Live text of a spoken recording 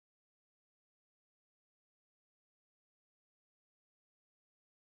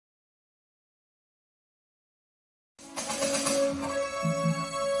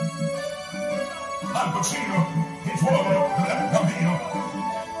cappuccino, it's water, black cammino.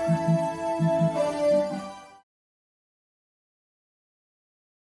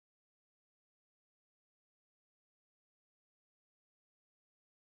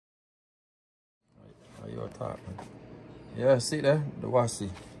 How you talk, man? Yeah, see there? The Wasi.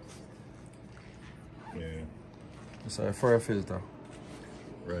 Yeah. It's a fur filter.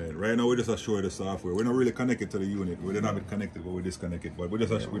 Right. Right now we're just showing the software. We're not really connected to the unit. We don't have it connected, but we're disconnected. But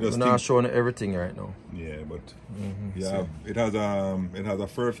we're not showing everything right now. Yeah, but yeah, it has a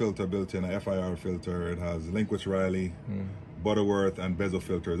fur filter built in, a FIR filter. It has Linkwitz Riley, Butterworth, and bezel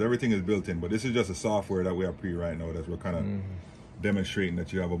filters. Everything is built in. But this is just a software that we have right now that we're kind of demonstrating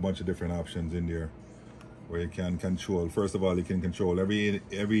that you have a bunch of different options in there where you can control. First of all, you can control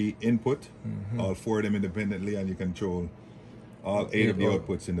every input, all 4 of them independently, and you control all 8 of the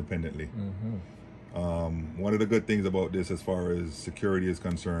outputs independently. One of the good things about this as far as security is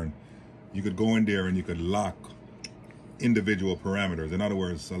concerned, you could go in there and you could lock individual parameters. In other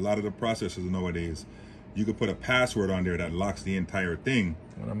words, a lot of the processors nowadays, you could put a password on there that locks the entire thing,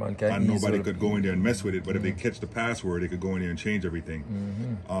 and nobody could go in there and mess with it. But if they catch the password, they could go in there and change everything.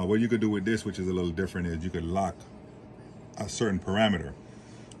 What you could do with this, which is a little different, is you could lock a certain parameter.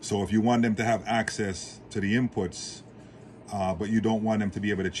 So if you want them to have access to the inputs, but you don't want them to be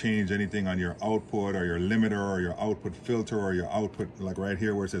able to change anything on your output or your limiter or your output filter or your output, like right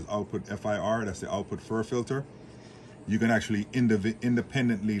here where it says output FIR, that's the output fur filter, you can actually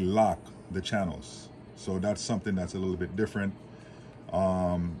independently lock the channels. So that's something that's a little bit different.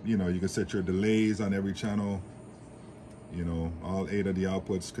 You know, you can set your delays on every channel. You know, all 8 of the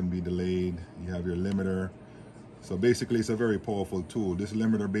outputs can be delayed. You have your limiter. So basically it's a very powerful tool. This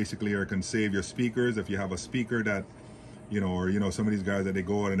limiter basically can save your speakers. If you have a speaker that, you know, or, you know, some of these guys that they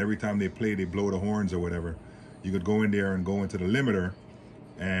go out and every time they play, they blow the horns or whatever, you could go in there and go into the limiter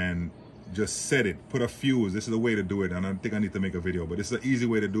and just set it, put a fuse. This is a way to do it, and I think I need to make a video, but this is an easy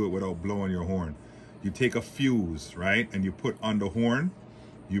way to do it without blowing your horn. You take a fuse, right, and you put on the horn,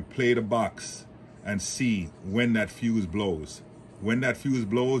 you play the box and see when that fuse blows. When that fuse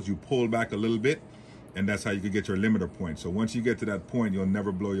blows, you pull back a little bit, and that's how you could get your limiter point. So once you get to that point, you'll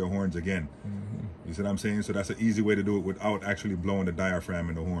never blow your horns again. You see what I'm saying? So that's an easy way to do it without actually blowing the diaphragm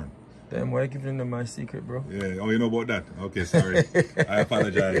in the horn. Damn, why are you giving them my secret, bro? Yeah. Oh, you know about that? Okay, sorry. I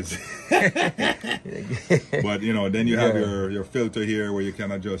apologize. But, you know, then you have your filter here where you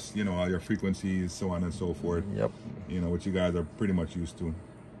can adjust, you know, all your frequencies, so on and so forth. Yep. You know, which you guys are pretty much used to.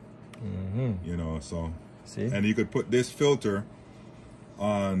 You know, so. See? And you could put this filter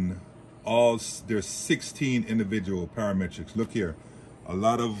on all, there's 16 individual parametrics. Look here. A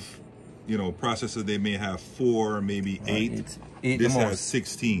lot of, you know, processors, they may have 4, maybe 8. This has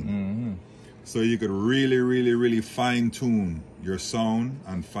 16. So you could really fine tune your sound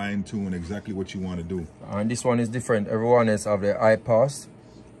and fine tune exactly what you want to do. And this one is different. Everyone else have the high pass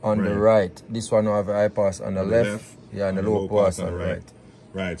on the right. This one will have a high pass on the left. Yeah, and the low pass on the right.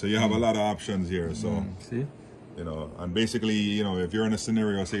 Right. So you have a lot of options here. So see, you know, and basically, you know, if you're in a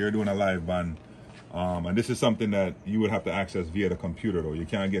scenario, say you're doing a live band, and this is something that you would have to access via the computer, though. You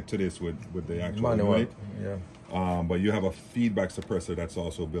can't get to this with the actual manual. Yeah. But you have a feedback suppressor that's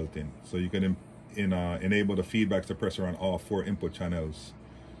also built in. So you can enable the feedback suppressor on all 4 input channels.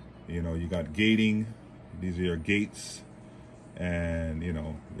 You know, you got gating. These are your gates. And, you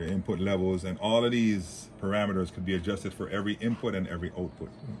know, your input levels. And all of these parameters could be adjusted for every input and every output.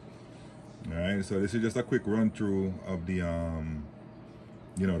 All right. So this is just a quick run through of the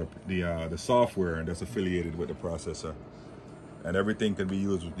you know, the software that's affiliated with the processor, and everything can be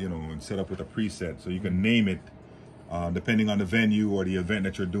used, you know, and set up with a preset. So you can name it depending on the venue or the event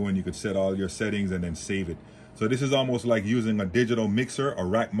that you're doing. You could set all your settings and then save it. So this is almost like using a digital mixer, a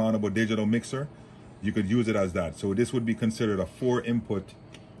rack mountable digital mixer. You could use it as that. So this would be considered a 4 input,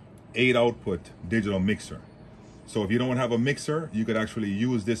 8 output digital mixer. So if you don't have a mixer, you could actually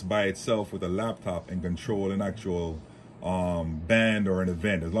use this by itself with a laptop and control an actual band or an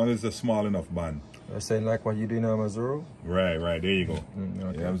event, as long as it's a small enough band. I saying like what you do now, Mazuro? Right, there you go. Okay. You know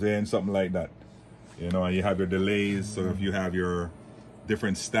what I'm saying? Something like that. You know, and you have your delays. So if you have your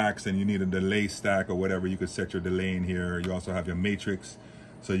different stacks and you need a delay stack or whatever, you could set your delay in here. You also have your matrix.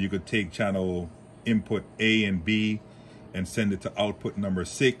 So you could take channel input A and B and send it to output number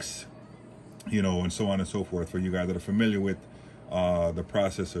 6, you know, and so on and so forth. For you guys that are familiar with the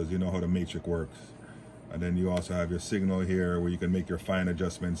processors, you know how the matrix works. And then you also have your signal here where you can make your fine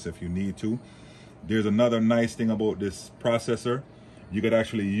adjustments if you need to. There's another nice thing about this processor. You could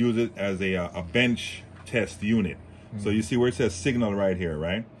actually use it as a bench test unit. So you see where it says signal right here,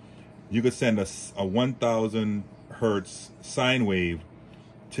 right? You could send a 1000 hertz sine wave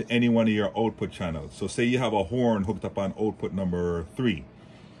to any one of your output channels. So say you have a horn hooked up on output number 3,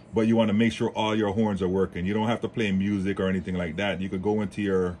 but you want to make sure all your horns are working. You don't have to play music or anything like that. You could go into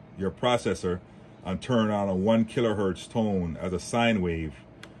your processor and turn on a 1 kilohertz tone as a sine wave.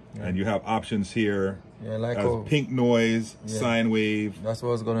 Yeah. And you have options here, like as pink noise, sine wave. That's what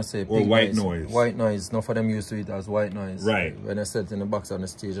I was gonna say. Or white noise. White noise. Not for them used to it as white noise. Right. When I set it in the box on the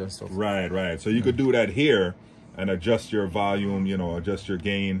stage and stuff. Right. So you could do that here and adjust your volume, you know, adjust your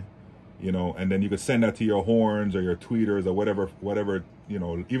gain, you know, and then you could send that to your horns or your tweeters or whatever, you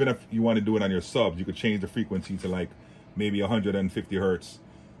know. Even if you want to do it on your subs, you could change the frequency to like maybe 150 hertz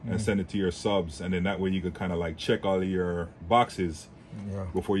and send it to your subs, and then that way you could kind of like check all of your boxes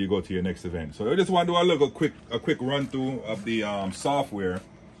before you go to your next event. So I just want to do a quick run through of the software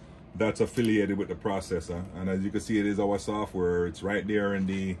that's affiliated with the processor. And as you can see, it is our software. It's right there in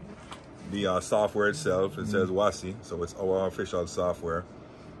the software itself. It says Wasi, so it's our official software.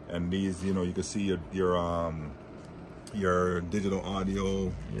 And these, you know, you can see your digital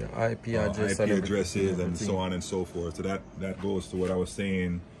audio, your IP addresses, and so on and so forth. So that goes to what I was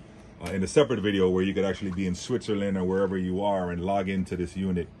saying in a separate video, where you could actually be in Switzerland or wherever you are and log into this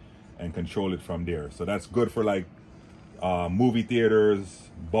unit and control it from there. So that's good for like movie theaters,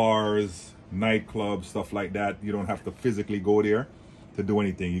 bars, nightclubs, stuff like that. You don't have to physically go there to do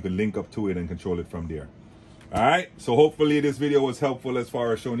anything. You can link up to it and control it from there. All right, so hopefully this video was helpful as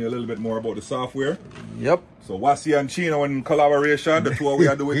far as showing you a little bit more about the software. Yep. So Wasi and Chino in collaboration, the two of we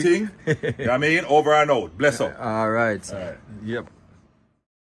are doing thing. You know what I mean? Over and out. Bless up. All right. Yep.